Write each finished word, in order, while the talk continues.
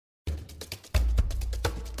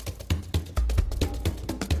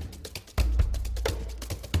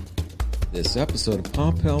This episode of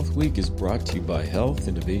PopHealth Week is brought to you by Health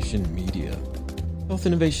Innovation Media. Health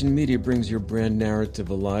Innovation Media brings your brand narrative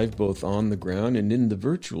alive both on the ground and in the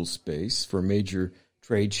virtual space for major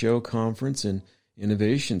trade show, conference, and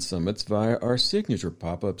innovation summits via our signature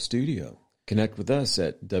pop-up studio. Connect with us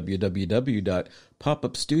at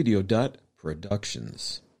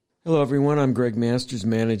www.popupstudio.productions. Hello, everyone. I'm Greg Masters,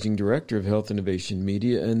 Managing Director of Health Innovation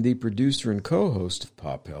Media and the producer and co-host of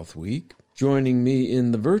PopHealth Week. Joining me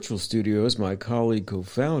in the virtual studio is my colleague,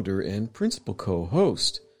 co-founder, and principal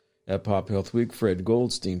co-host at PopHealth Week, Fred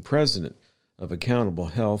Goldstein, president of Accountable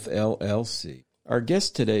Health, LLC. Our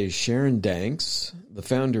guest today is Sharon Danks, the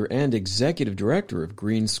founder and executive director of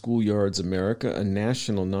Green Schoolyards America, a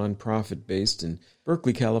national nonprofit based in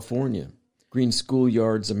Berkeley, California. Green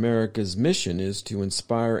Schoolyards America's mission is to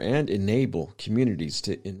inspire and enable communities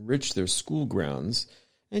to enrich their school grounds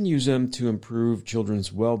and use them to improve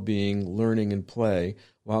children's well-being, learning, and play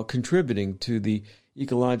while contributing to the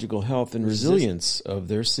ecological health and resilience of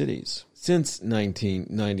their cities. Since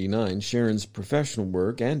 1999, Sharon's professional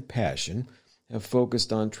work and passion have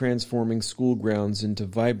focused on transforming school grounds into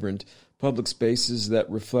vibrant public spaces that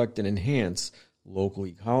reflect and enhance local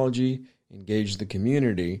ecology, engage the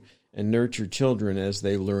community, and nurture children as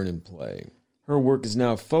they learn and play. Her work is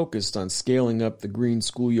now focused on scaling up the Green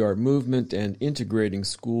Schoolyard movement and integrating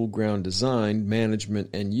school ground design, management,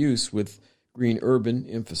 and use with green urban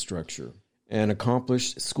infrastructure. An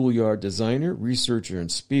accomplished schoolyard designer, researcher, and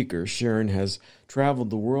speaker, Sharon has traveled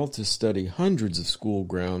the world to study hundreds of school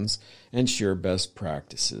grounds and share best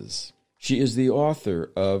practices. She is the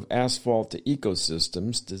author of Asphalt to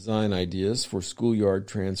Ecosystems, Design Ideas for Schoolyard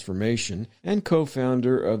Transformation, and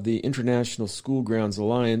co-founder of the International School Grounds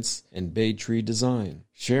Alliance and Bay Tree Design.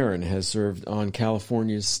 Sharon has served on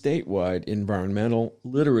California's statewide Environmental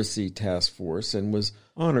Literacy Task Force and was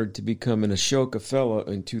honored to become an Ashoka Fellow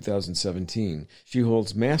in 2017. She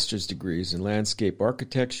holds master's degrees in landscape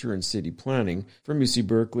architecture and city planning from UC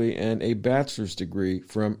Berkeley and a bachelor's degree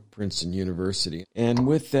from Princeton University. And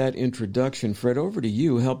with that introduction, Fred, over to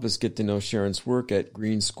you. Help us get to know Sharon's work at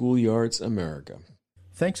Green Schoolyards America.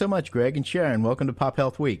 Thanks so much, Greg. And Sharon, welcome to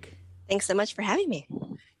PopHealth Week. Thanks so much for having me.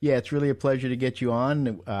 Yeah, it's really a pleasure to get you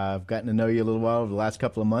on. I've gotten to know you a little while over the last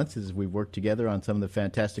couple of months as we've worked together on some of the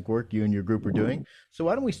fantastic work you and your group are doing. So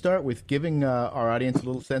why don't we start with giving our audience a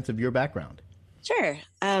little sense of your background? Sure.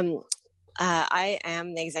 I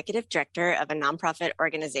am the executive director of a nonprofit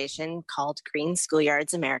organization called Green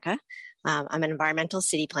Schoolyards America. I'm an environmental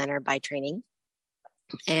city planner by training.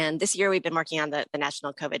 And this year we've been working on the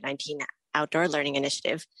National COVID-19 Outdoor Learning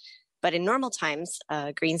Initiative. But in normal times,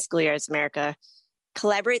 Green Schoolyards America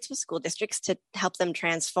collaborates with school districts to help them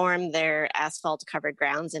transform their asphalt-covered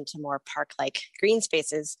grounds into more park-like green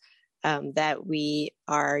spaces that we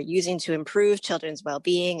are using to improve children's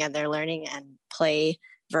well-being and their learning and play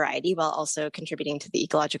variety while also contributing to the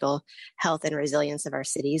ecological health and resilience of our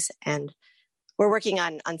cities. And we're working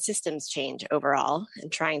on systems change overall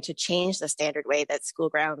and trying to change the standard way that school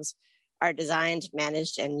grounds are designed,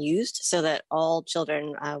 managed, and used so that all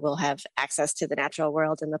children will have access to the natural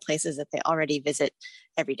world and the places that they already visit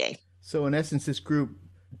every day. So in essence, this group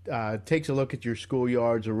takes a look at your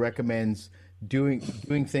schoolyards or recommends doing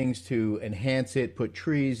things to enhance it, put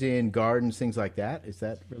trees in, gardens, things like that. Is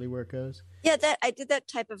that really where it goes? Yeah, I did that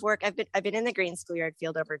type of work. I've been in the green schoolyard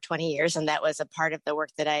field over 20 years, and that was a part of the work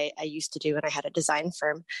that I used to do when I had a design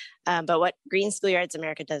firm. But what Green Schoolyards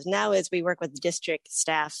America does now is we work with district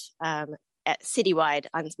staff at citywide.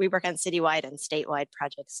 We work on citywide and statewide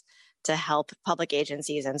projects to help public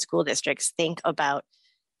agencies and school districts think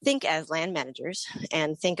as land managers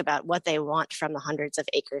and think about what they want from the hundreds of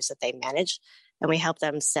acres that they manage. And we help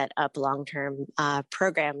them set up long-term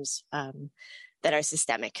programs that are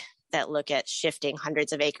systemic, that look at shifting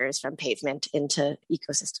hundreds of acres from pavement into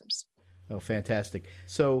ecosystems. Oh, fantastic.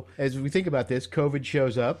 So as we think about this, COVID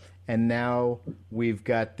shows up, and now we've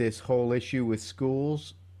got this whole issue with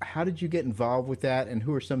schools. How did you get involved with that, and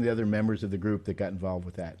who are some of the other members of the group that got involved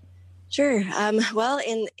with that? Sure. Well,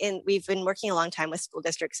 we've been working a long time with school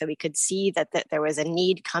districts, so we could see that there was a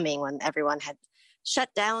need coming when everyone had shut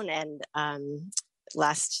down and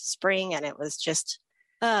last spring, and it was just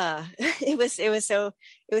such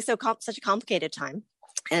a complicated time.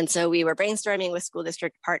 And so we were brainstorming with school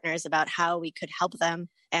district partners about how we could help them.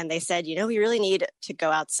 And they said, we really need to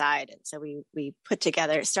go outside. And so we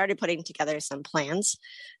started putting together some plans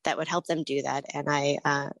that would help them do that. And I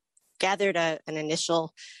gathered an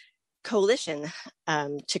initial coalition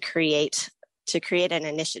to create an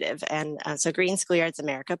initiative. And so Green Schoolyards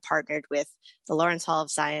America partnered with the Lawrence Hall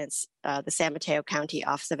of Science, the San Mateo County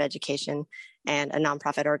Office of Education, and a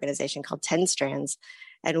nonprofit organization called 10 Strands.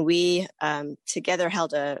 And we together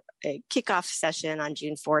held a kickoff session on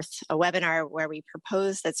June 4th, a webinar where we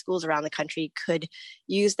proposed that schools around the country could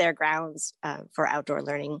use their grounds for outdoor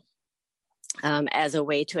learning as a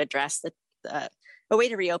way to address a way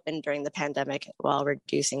to reopen during the pandemic while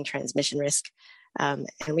reducing transmission risk. And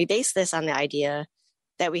we based this on the idea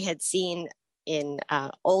that we had seen in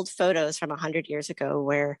old photos from 100 years ago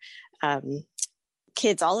where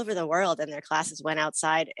kids all over the world and their classes went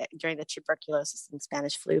outside during the tuberculosis and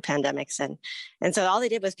Spanish flu pandemics. And so all they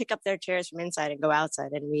did was pick up their chairs from inside and go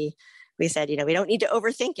outside. And we said, we don't need to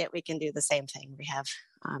overthink it. We can do the same thing. We have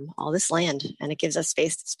all this land and it gives us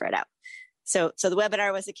space to spread out. So the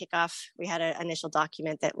webinar was a kickoff. We had an initial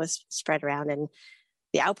document that was spread around and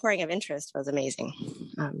the outpouring of interest was amazing.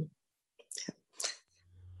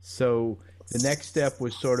 So the next step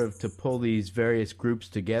was sort of to pull these various groups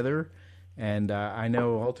together. And I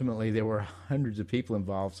know ultimately there were hundreds of people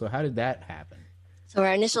involved. So how did that happen? So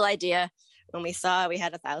our initial idea, when we saw we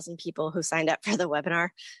had 1,000 people who signed up for the webinar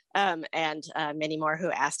and many more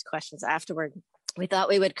who asked questions afterward, we thought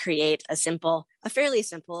we would create a fairly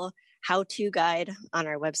simple how-to guide on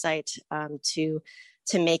our website to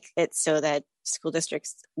make it so that school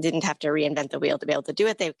districts didn't have to reinvent the wheel to be able to do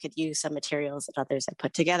it. They could use some materials that others had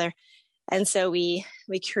put together. And so we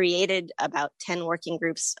created about 10 working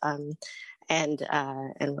groups, and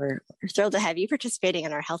we're thrilled to have you participating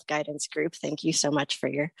in our health guidance group. Thank you so much for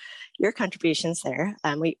your contributions there.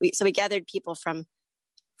 So we gathered people from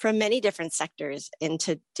many different sectors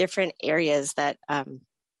into different areas that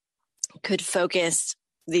could focus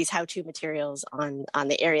these how-to materials on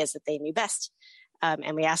the areas that they knew best.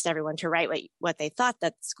 And we asked everyone to write what they thought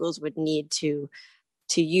that schools would need to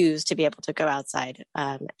use to be able to go outside.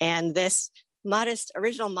 And this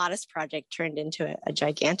original modest project turned into a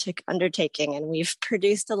gigantic undertaking, and we've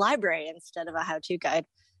produced a library instead of a how-to guide,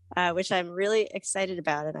 which I'm really excited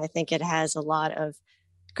about. And I think it has a lot of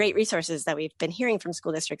great resources that we've been hearing from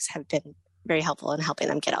school districts have been very helpful in helping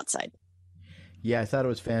them get outside. Yeah, I thought it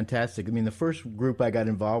was fantastic. I mean, the first group I got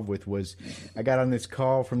involved with was I got on this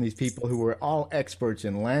call from these people who were all experts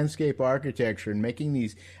in landscape architecture and making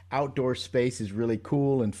these outdoor spaces really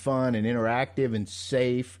cool and fun and interactive and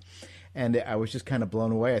safe. And I was just kind of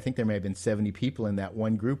blown away. I think there may have been 70 people in that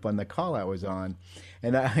one group on the call I was on.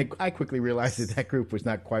 And I quickly realized that group was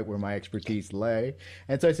not quite where my expertise lay.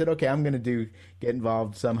 And so I said, okay, I'm going to get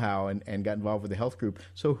involved somehow, and got involved with the health group.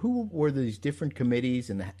 So who were these different committees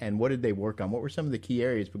and what did they work on? What were some of the key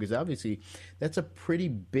areas? Because obviously that's a pretty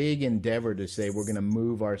big endeavor to say we're going to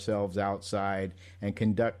move ourselves outside and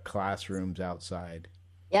conduct classrooms outside.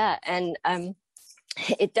 Yeah, and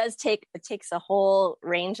it takes a whole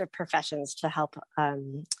range of professions to help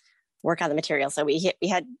work on the material. So we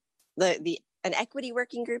had an equity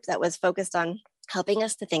working group that was focused on helping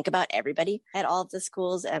us to think about everybody at all of the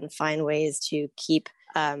schools and find ways to keep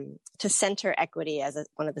to center equity as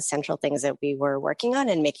one of the central things that we were working on,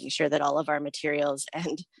 and making sure that all of our materials,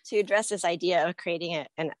 and to address this idea of creating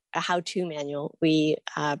a how-to manual, we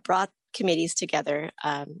brought committees together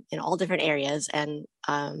in all different areas, and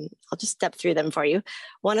I'll just step through them for you.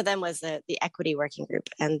 One of them was the equity working group,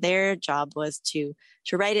 and their job was to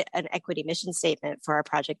write an equity mission statement for our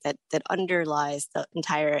project that underlies the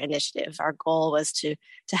entire initiative. Our goal was to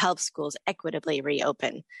help schools equitably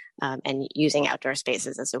reopen, and using outdoor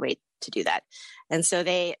spaces as a way to do that. And so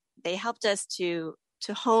they helped us to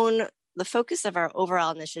hone the focus of our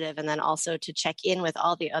overall initiative, and then also to check in with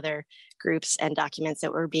all the other groups and documents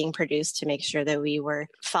that were being produced to make sure that we were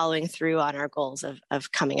following through on our goals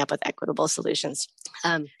of coming up with equitable solutions.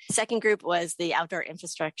 Second group was the outdoor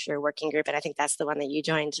infrastructure working group, and I think that's the one that you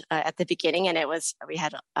joined at the beginning. And we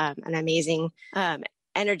had an amazing,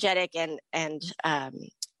 energetic and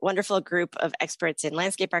wonderful group of experts in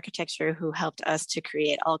landscape architecture who helped us to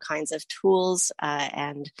create all kinds of tools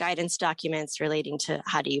and guidance documents relating to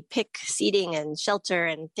how do you pick seating and shelter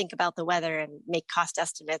and think about the weather and make cost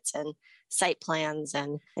estimates and site plans,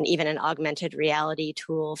 and even an augmented reality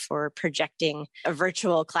tool for projecting a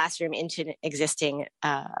virtual classroom into an existing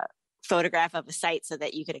photograph of a site so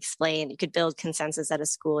that you could build consensus at a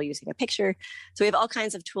school using a picture. So we have all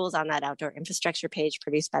kinds of tools on that outdoor infrastructure page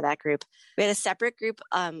produced by that group. We had a separate group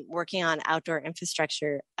working on outdoor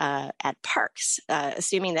infrastructure at parks,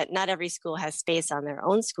 assuming that not every school has space on their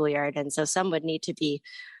own schoolyard. And so some would need to be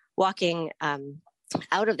walking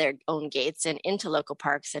out of their own gates and into local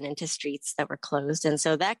parks and into streets that were closed. And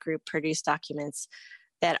so that group produced documents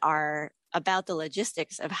that are about the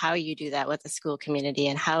logistics of how you do that with the school community,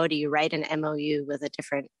 and how do you write an MOU with a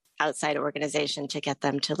different outside organization to get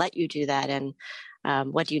them to let you do that, and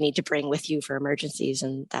what do you need to bring with you for emergencies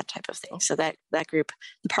and that type of thing. So that group,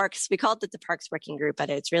 the parks, we called it the Parks Working Group, but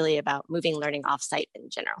it's really about moving learning offsite in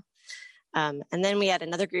general. And then we had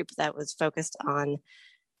another group that was focused on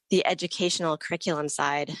the educational curriculum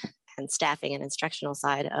side and staffing and instructional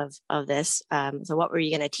side of this. So what were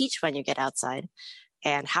you going to teach when you get outside,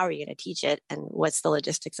 and how are you going to teach it, and what's the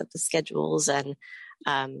logistics of the schedules? And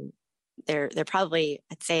they're probably,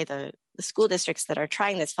 I'd say the school districts that are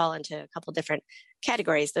trying this fall into a couple different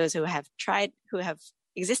categories. Those who have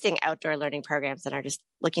existing outdoor learning programs that are just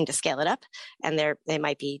looking to scale it up, and they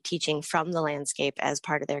might be teaching from the landscape as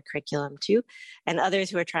part of their curriculum too, and others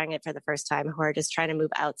who are trying it for the first time, who are just trying to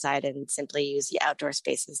move outside and simply use the outdoor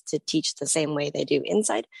spaces to teach the same way they do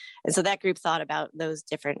inside. And so that group thought about those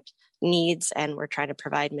different needs, and we're trying to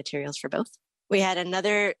provide materials for both. We had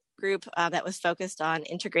another group that was focused on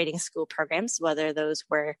integrating school programs, whether those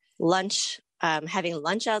were having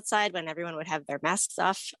lunch outside when everyone would have their masks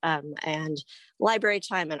off, and library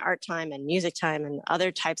time and art time and music time and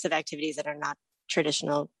other types of activities that are not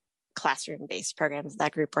traditional classroom-based programs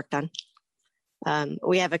that group worked on.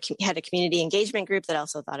 We had a community engagement group that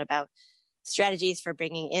also thought about strategies for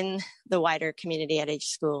bringing in the wider community at each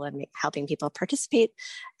school and helping people participate.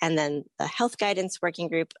 And then the health guidance working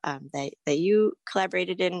group that you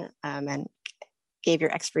collaborated in and gave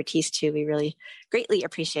your expertise to. We really greatly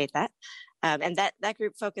appreciate that. And that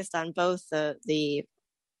group focused on both the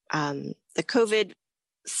COVID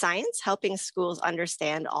science, helping schools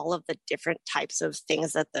understand all of the different types of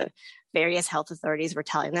things that the various health authorities were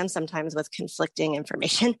telling them, sometimes with conflicting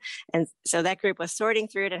information. And so that group was sorting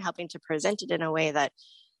through it and helping to present it in a way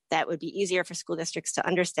that would be easier for school districts to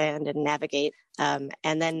understand and navigate. And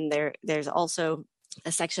then there's also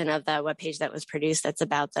a section of the webpage that was produced that's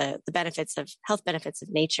about the health benefits of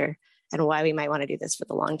nature and why we might want to do this for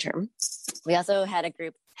the long term. We also had a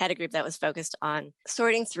group that was focused on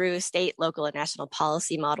sorting through state, local, and national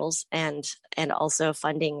policy models and also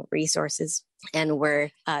funding resources. And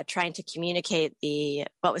we're trying to communicate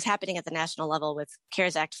what was happening at the national level with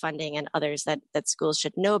CARES Act funding and others that schools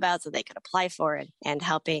should know about so they could apply for, and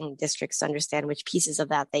helping districts understand which pieces of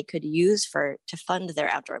that they could use to fund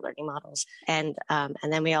their outdoor learning models. And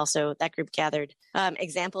then that group gathered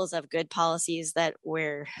examples of good policies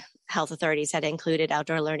where health authorities had included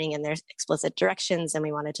outdoor learning in their explicit directions, and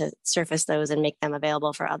we wanted to surface those and make them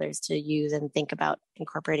available for others to use and think about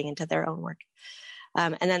incorporating into their own work.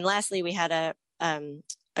 And then lastly, we had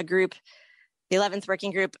a group, the 11th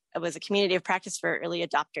working group was a community of practice for early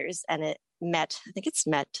adopters, and it's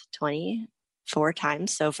met 24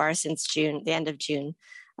 times so far since the end of June.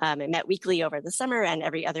 It met weekly over the summer and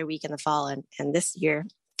every other week in the fall and this year.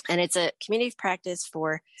 And it's a community of practice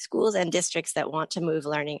for schools and districts that want to move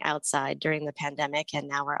learning outside during the pandemic. And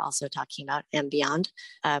now we're also talking about and beyond.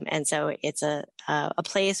 And so it's a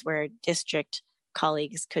place where district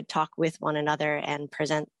colleagues could talk with one another and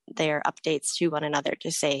present their updates to one another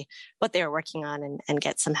to say what they are working on and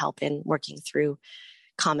get some help in working through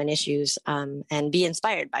common issues and be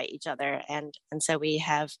inspired by each other. And so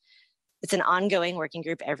it's an ongoing working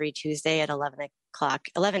group every Tuesday at 11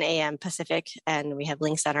 a.m. Pacific. And we have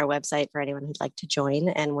links on our website for anyone who'd like to join.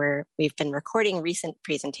 And we've been recording recent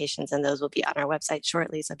presentations, and those will be on our website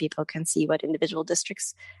shortly so people can see what individual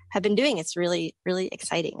districts have been doing. It's really, really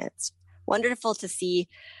exciting. It's wonderful to see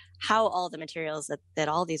how all the materials that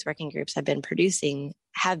all these working groups have been producing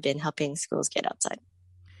have been helping schools get outside.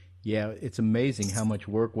 Yeah, it's amazing how much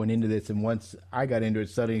work went into this. And once I got into it,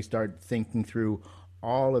 suddenly started thinking through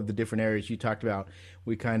all of the different areas you talked about.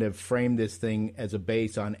 We kind of framed this thing as a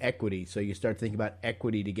base on equity. So you start thinking about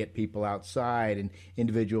equity to get people outside, and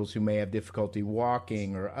individuals who may have difficulty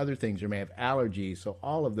walking or other things, or may have allergies. So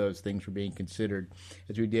all of those things were being considered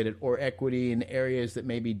as we did it, or equity in areas that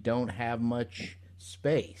maybe don't have much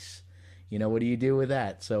space. What do you do with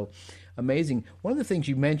that? So amazing. One of the things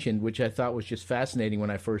you mentioned, which I thought was just fascinating when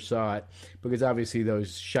I first saw it, because obviously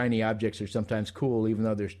those shiny objects are sometimes cool, even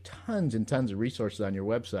though there's tons and tons of resources on your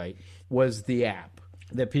website, was the app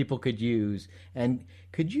that people could use. And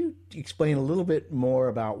could you explain a little bit more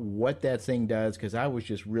about what that thing does? Because I was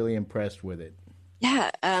just really impressed with it. Yeah,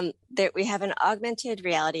 we have an augmented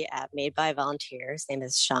reality app made by a volunteer. His name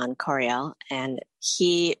is Sean Coriel, and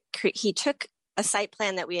he took a site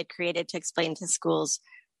plan that we had created to explain to schools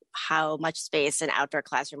how much space an outdoor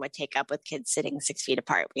classroom would take up with kids sitting 6 feet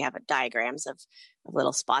apart. We have diagrams of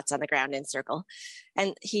little spots on the ground in circle.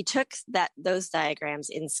 And he took those diagrams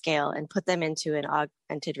in scale and put them into an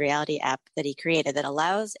augmented reality app that he created that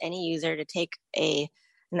allows any user to take an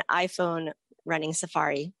iPhone running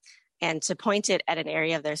Safari and to point it at an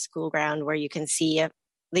area of their school ground where you can see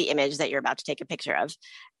the image that you're about to take a picture of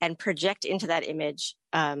and project into that image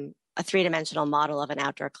a three-dimensional model of an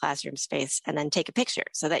outdoor classroom space, and then take a picture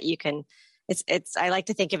so that you can, I like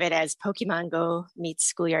to think of it as Pokemon Go meets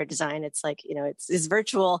schoolyard design. It's like, it's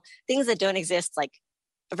virtual things that don't exist, like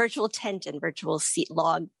a virtual tent and virtual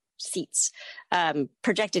log seats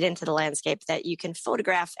projected into the landscape that you can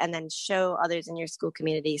photograph and then show others in your school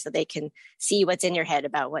community so they can see what's in your head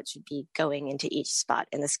about what should be going into each spot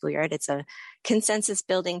in the schoolyard. It's a consensus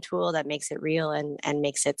building tool that makes it real and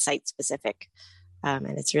makes it site specific.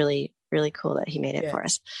 And it's really, really cool that he made it for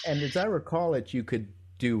us. And as I recall it, you could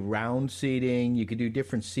do round seating, you could do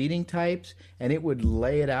different seating types, and it would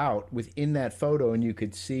lay it out within that photo, and you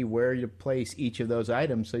could see where to place each of those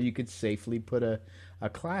items so you could safely put a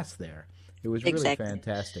class there. It was really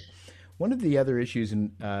fantastic. One of the other issues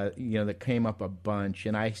that came up a bunch,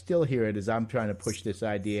 and I still hear it as I'm trying to push this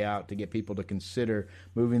idea out to get people to consider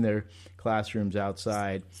moving their classrooms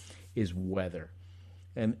outside, is weather.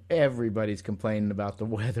 And everybody's complaining about the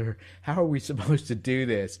weather. How are we supposed to do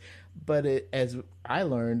this? But as I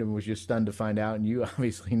learned and was just stunned to find out, and you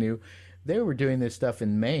obviously knew, they were doing this stuff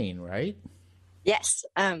in Maine, right? Yes.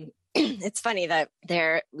 It's funny that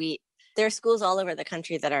there are schools all over the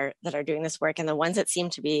country that are doing this work, and the ones that seem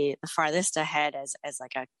to be the farthest ahead as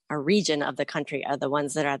like a region of the country are the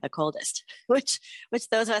ones that are the coldest, which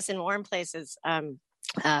those of us in warm places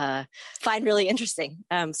find really interesting.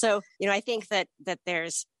 So, I think that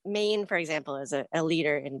there's Maine, for example, is a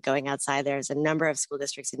leader in going outside. There's a number of school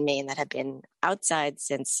districts in Maine that have been outside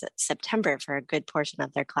since September for a good portion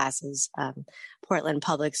of their classes. Portland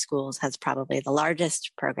Public Schools has probably the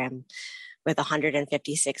largest program with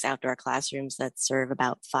 156 outdoor classrooms that serve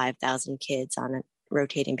about 5,000 kids on a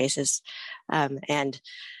rotating basis. And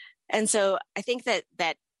so I think that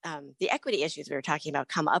the equity issues we were talking about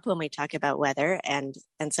come up when we talk about weather. And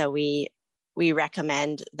so we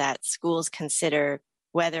recommend that schools consider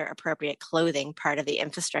weather appropriate clothing part of the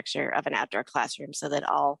infrastructure of an outdoor classroom so that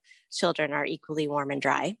all children are equally warm and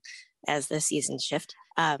dry as the seasons shift.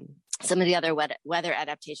 Some of the other weather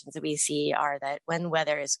adaptations that we see are that when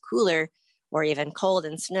weather is cooler or even cold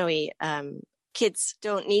and snowy, kids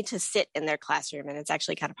don't need to sit in their classroom, and it's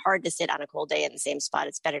actually kind of hard to sit on a cold day in the same spot.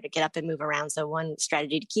 It's better to get up and move around. So one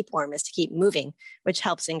strategy to keep warm is to keep moving, which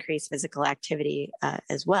helps increase physical activity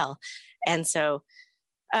as well. And so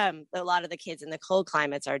a lot of the kids in the cold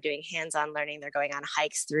climates are doing hands-on learning. They're going on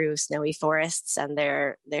hikes through snowy forests, and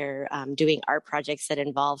they're doing art projects that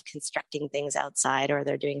involve constructing things outside, or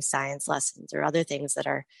they're doing science lessons or other things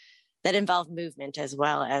that involve movement as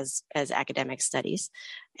well as academic studies.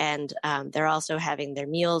 And they're also having their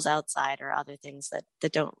meals outside or other things that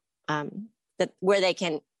don't where they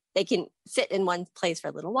can sit in one place for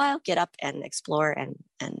a little while, get up and explore and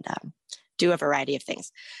do a variety of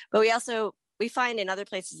things. But we find in other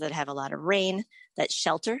places that have a lot of rain that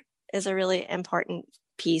shelter is a really important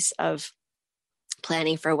piece of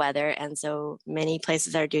planning for weather. And so many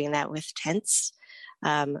places are doing that with tents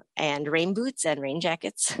and rain boots and rain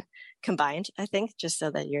jackets combined, I think, just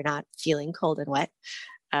so that you're not feeling cold and wet.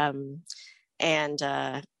 I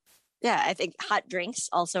think hot drinks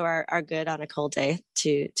also are good on a cold day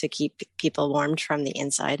to keep people warmed from the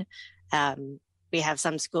inside. We have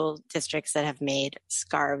some school districts that have made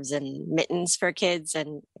scarves and mittens for kids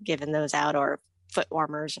and given those out, or foot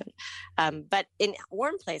warmers. But in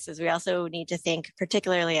warm places, we also need to think,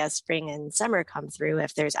 particularly as spring and summer come through,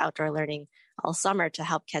 if there's outdoor learning all summer to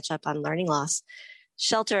help catch up on learning loss.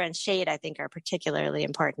 Shelter and shade, I think, are particularly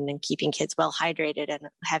important in keeping kids well hydrated and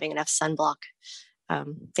having enough sunblock.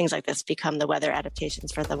 Things like this become the weather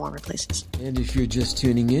adaptations for the warmer places. And if you're just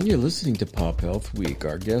tuning in, you're listening to Pop Health Week.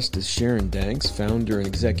 Our guest is Sharon Danks, founder and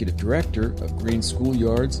executive director of Green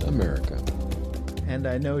Schoolyards America. And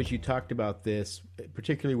I know as you talked about this,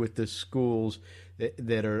 particularly with the schools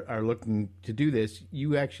that are looking to do this,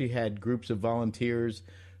 you actually had groups of volunteers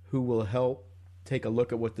who will help take a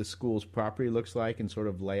look at what the school's property looks like and sort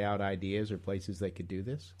of lay out ideas or places they could do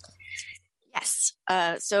this? Yes.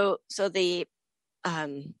 So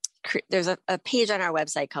there's a page on our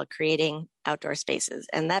website called Creating Outdoor Spaces,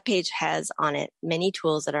 and that page has on it many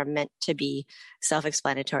tools that are meant to be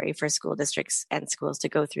self-explanatory for school districts and schools to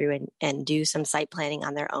go through and do some site planning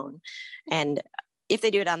on their own. And if they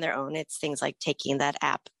do it on their own, it's things like taking that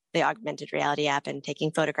app, the augmented reality app, and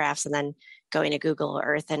taking photographs, and then going to Google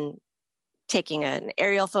Earth and taking an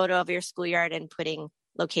aerial photo of your schoolyard and putting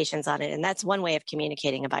locations on it. And that's one way of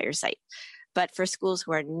communicating about your site. But for schools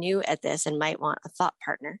who are new at this and might want a thought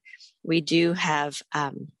partner, we do have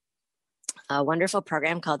a wonderful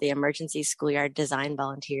program called the Emergency Schoolyard Design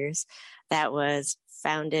Volunteers that was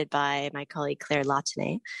founded by my colleague Claire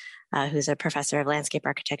Latenay. who's a professor of landscape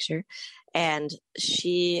architecture. And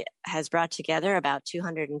she has brought together about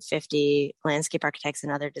 250 landscape architects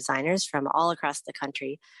and other designers from all across the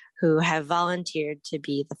country who have volunteered to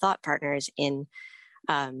be the thought partners in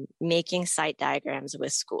making site diagrams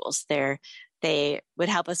with schools. They would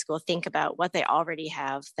help a school think about what they already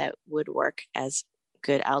have that would work as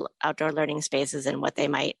good outdoor learning spaces and what they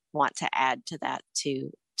might want to add to that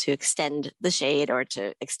to extend the shade or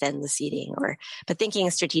to extend the seating, but thinking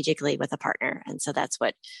strategically with a partner. And so that's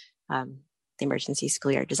what the emergency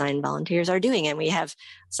schoolyard design volunteers are doing. And we have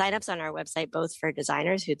signups on our website, both for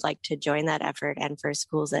designers who'd like to join that effort and for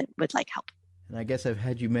schools that would like help. And I guess I've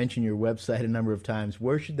had you mention your website a number of times.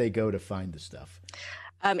 Where should they go to find the stuff?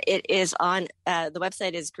 It is on, the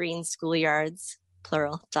website is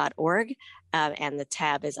greenschoolyards.org. And the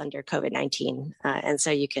tab is under COVID-19. And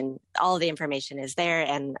so all the information is there.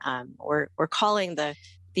 And we're calling the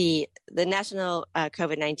National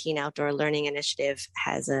COVID-19 Outdoor Learning Initiative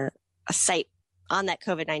has a site on that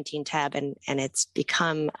COVID-19 tab. And it's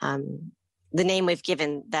become, the name we've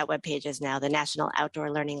given that webpage is now the National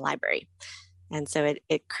Outdoor Learning Library. And so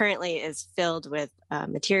it currently is filled with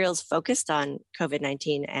materials focused on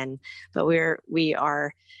COVID-19. But we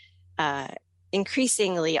are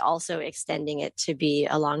increasingly also extending it to be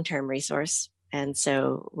a long-term resource. And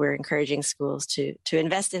so we're encouraging schools to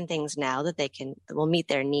invest in things now that will meet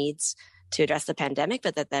their needs to address the pandemic,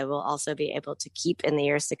 but that they will also be able to keep in the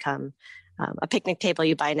years to come. A picnic table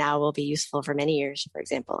you buy now will be useful for many years, for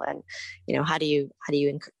example. And, how do you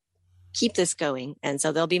keep this going? And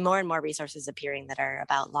so there'll be more and more resources appearing that are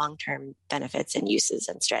about long-term benefits and uses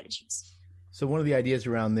and strategies. So one of the ideas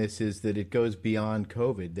around this is that it goes beyond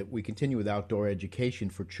COVID, that we continue with outdoor education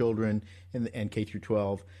for children and K through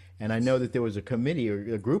 12. And I know that there was a committee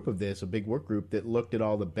or a group of this, a big work group that looked at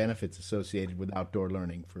all the benefits associated with outdoor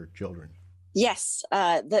learning for children. Yes,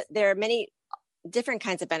 there are many different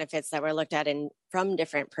kinds of benefits that were looked at from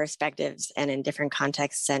different perspectives and in different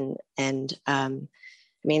contexts.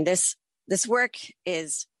 This work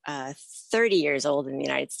is 30 years old in the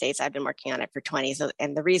United States. I've been working on it for 20.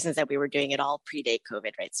 And the reasons that we were doing it all predate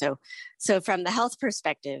COVID, right? So from the health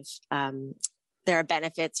perspective, there are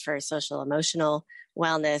benefits for social emotional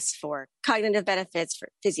wellness, for cognitive benefits, for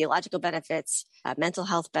physiological benefits, mental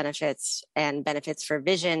health benefits, and benefits for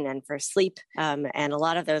vision and for sleep. And a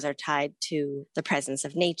lot of those are tied to the presence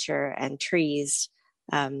of nature and trees.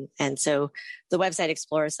 And so the website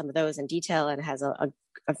explores some of those in detail and has a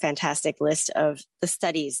fantastic list of the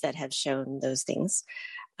studies that have shown those things.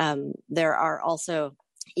 There are also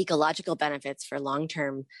ecological benefits for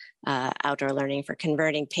long-term outdoor learning, for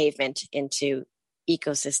converting pavement into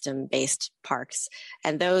ecosystem-based parks.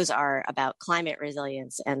 And those are about climate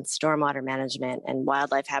resilience and stormwater management and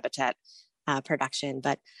wildlife habitat production.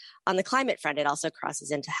 But on the climate front, it also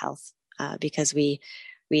crosses into health because we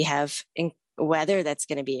have weather that's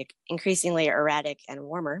going to be increasingly erratic and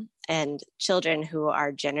warmer, and children who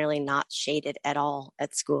are generally not shaded at all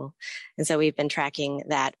at school. And so we've been tracking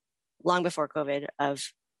that long before COVID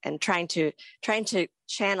and trying to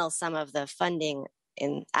channel some of the funding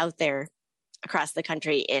out there across the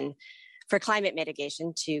country for climate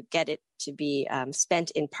mitigation to get it to be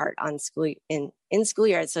spent in part on in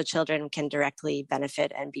schoolyards, so children can directly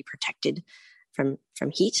benefit and be protected from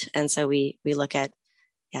heat. And so we look at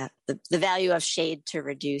the value of shade to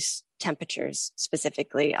reduce temperatures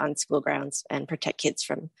specifically on school grounds and protect kids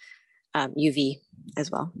from UV as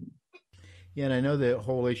well. Yeah, and I know the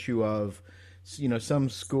whole issue of, some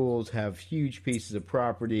schools have huge pieces of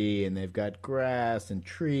property and they've got grass and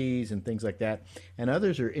trees and things like that. And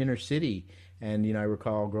others are inner city. And, I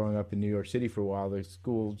recall growing up in New York City for a while, the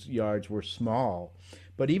schools' yards were small.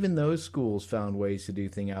 But even those schools found ways to do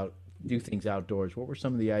things outdoors. What were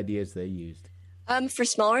some of the ideas they used? For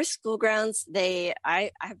smaller school grounds,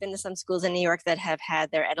 I have been to some schools in New York that have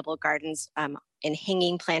had their edible gardens in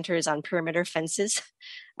hanging planters on perimeter fences.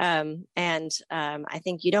 I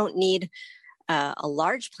think you don't need a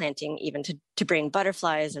large planting even to bring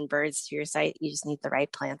butterflies and birds to your site. You just need the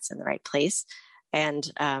right plants in the right place.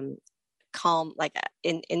 And calm, like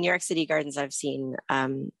in New York City gardens, I've seen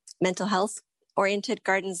mental health oriented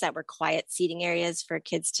gardens that were quiet seating areas for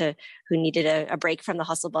kids who needed a break from the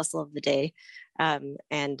hustle bustle of the day.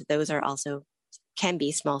 And those are also can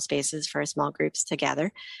be small spaces for small groups to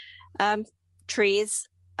gather. Trees,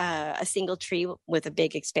 a single tree with a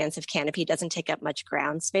big expansive canopy doesn't take up much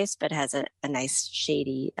ground space, but has a nice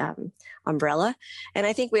shady umbrella. And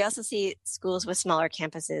I think we also see schools with smaller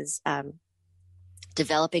campuses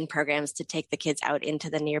developing programs to take the kids out into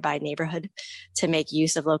the nearby neighborhood to make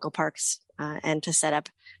use of local parks and to set up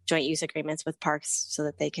joint use agreements with parks so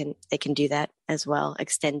that they can do that as well,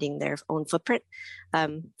 extending their own footprint.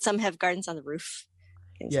 Some have gardens on the roof.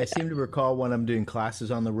 Yeah, I seem to recall one of them doing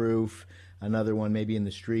classes on the roof, another one maybe in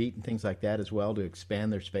the street and things like that as well to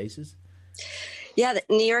expand their spaces. Yeah, the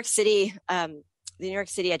New York City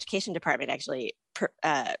Education Department actually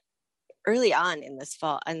early on in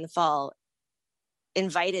the fall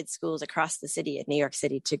invited schools across the city of New York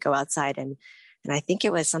City to go outside, and I think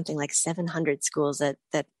it was something like 700 schools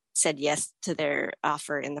that said yes to their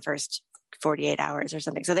offer in the first 48 hours or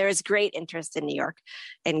something. So there is great interest in New York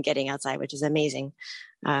in getting outside, which is amazing.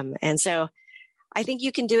 And so I think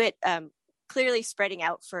you can do it clearly spreading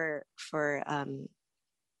out for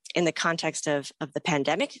in the context of the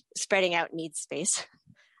pandemic. Spreading out needs space.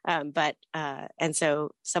 And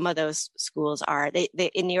so some of those schools are,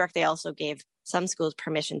 they in New York, they also gave some schools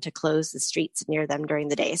permission to close the streets near them during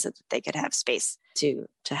the day so that they could have space to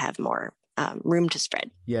have more room to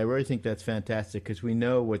spread. Yeah, I really think that's fantastic because we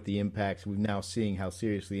know what the impacts, we're now seeing how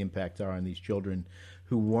serious the impacts are on these children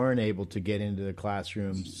who weren't able to get into the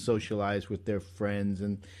classrooms, socialize with their friends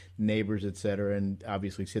and neighbors, et cetera, and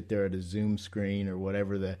obviously sit there at a Zoom screen or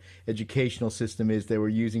whatever the educational system is they were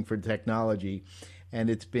using for technology. And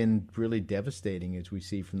it's been really devastating, as we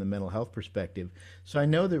see from the mental health perspective. So I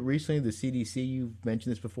know that recently the CDC, you've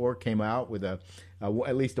mentioned this before, came out with at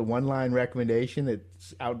least a one-line recommendation that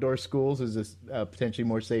outdoor schools is a potentially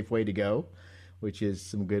more safe way to go, which is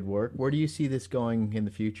some good work. Where do you see this going in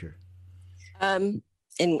the future? In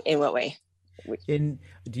what way? Do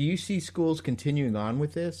you see schools continuing on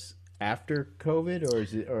with this after COVID, or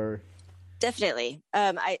is it Definitely.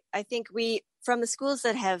 I think from the schools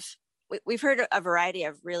that we've heard a variety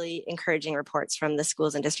of really encouraging reports from the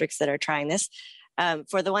schools and districts that are trying this.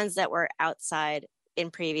 For the ones that were outside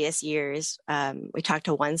in previous years, we talked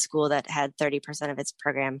to one school that had 30% of its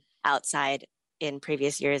program outside in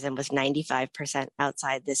previous years and was 95%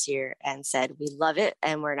 outside this year, and said, we love it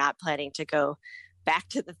and we're not planning to go back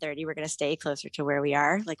to the 30. We're going to stay closer to where we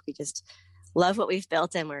are. Like, we just love what we've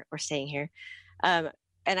built and we're staying here. And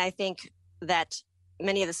I think that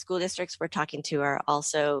many of the school districts we're talking to are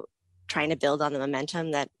also trying to build on the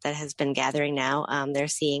momentum that has been gathering now. They're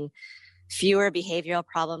seeing fewer behavioral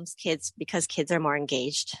problems, because kids are more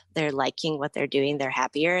engaged. They're liking what they're doing. They're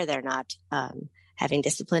happier. They're not having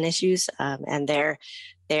discipline issues. And they're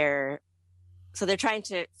trying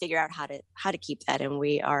to figure out how to keep that. And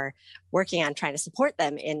we are working on trying to support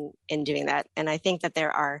them in doing that. And I think that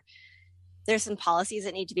there's some policies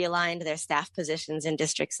that need to be aligned. There's staff positions in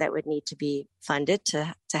districts that would need to be funded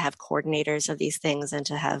to have coordinators of these things and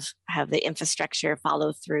to have the infrastructure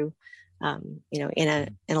follow through, in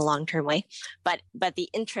a long-term way. But the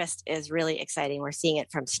interest is really exciting. We're seeing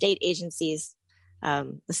it from state agencies.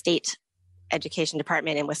 The state education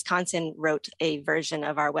department in Wisconsin wrote a version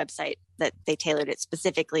of our website that they tailored it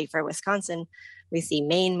specifically for Wisconsin. We see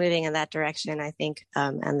Maine moving in that direction, I think.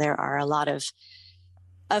 And there are a lot of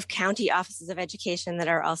county offices of education that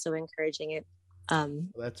are also encouraging it.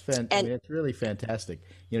 That's fantastic. It's really fantastic,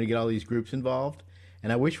 to get all these groups involved.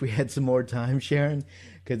 And I wish we had some more time, Sharon,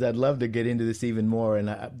 because I'd love to get into this even more.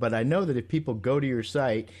 But I know that if people go to your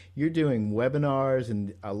site, you're doing webinars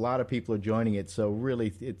and a lot of people are joining it. So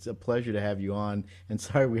really, it's a pleasure to have you on. And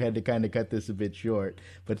sorry we had to kind of cut this a bit short.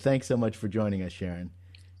 But thanks so much for joining us, Sharon.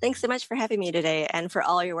 Thanks so much for having me today and for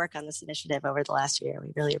all your work on this initiative over the last year.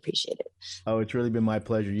 We really appreciate it. Oh, it's really been my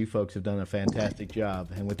pleasure. You folks have done a fantastic job.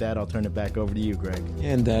 And with that, I'll turn it back over to you, Greg.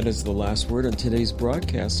 And that is the last word on today's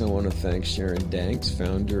broadcast. I want to thank Sharon Danks,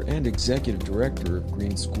 founder and executive director of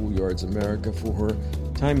Green Schoolyards America, for her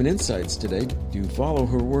time and insights today. Do follow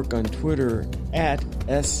her work on Twitter at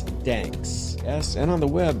 @sdanks, and on the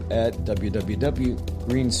web at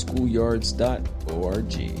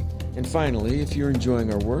www.greenschoolyards.org. And finally, if you're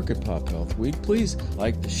enjoying our work at PopHealth Week, please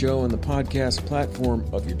like the show on the podcast platform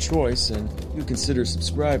of your choice, and do consider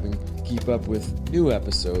subscribing to keep up with new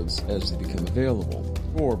episodes as they become available.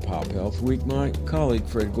 For PopHealth Week, my colleague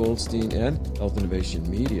Fred Goldstein and Health Innovation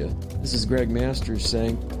Media, this is Greg Masters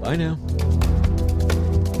saying bye now.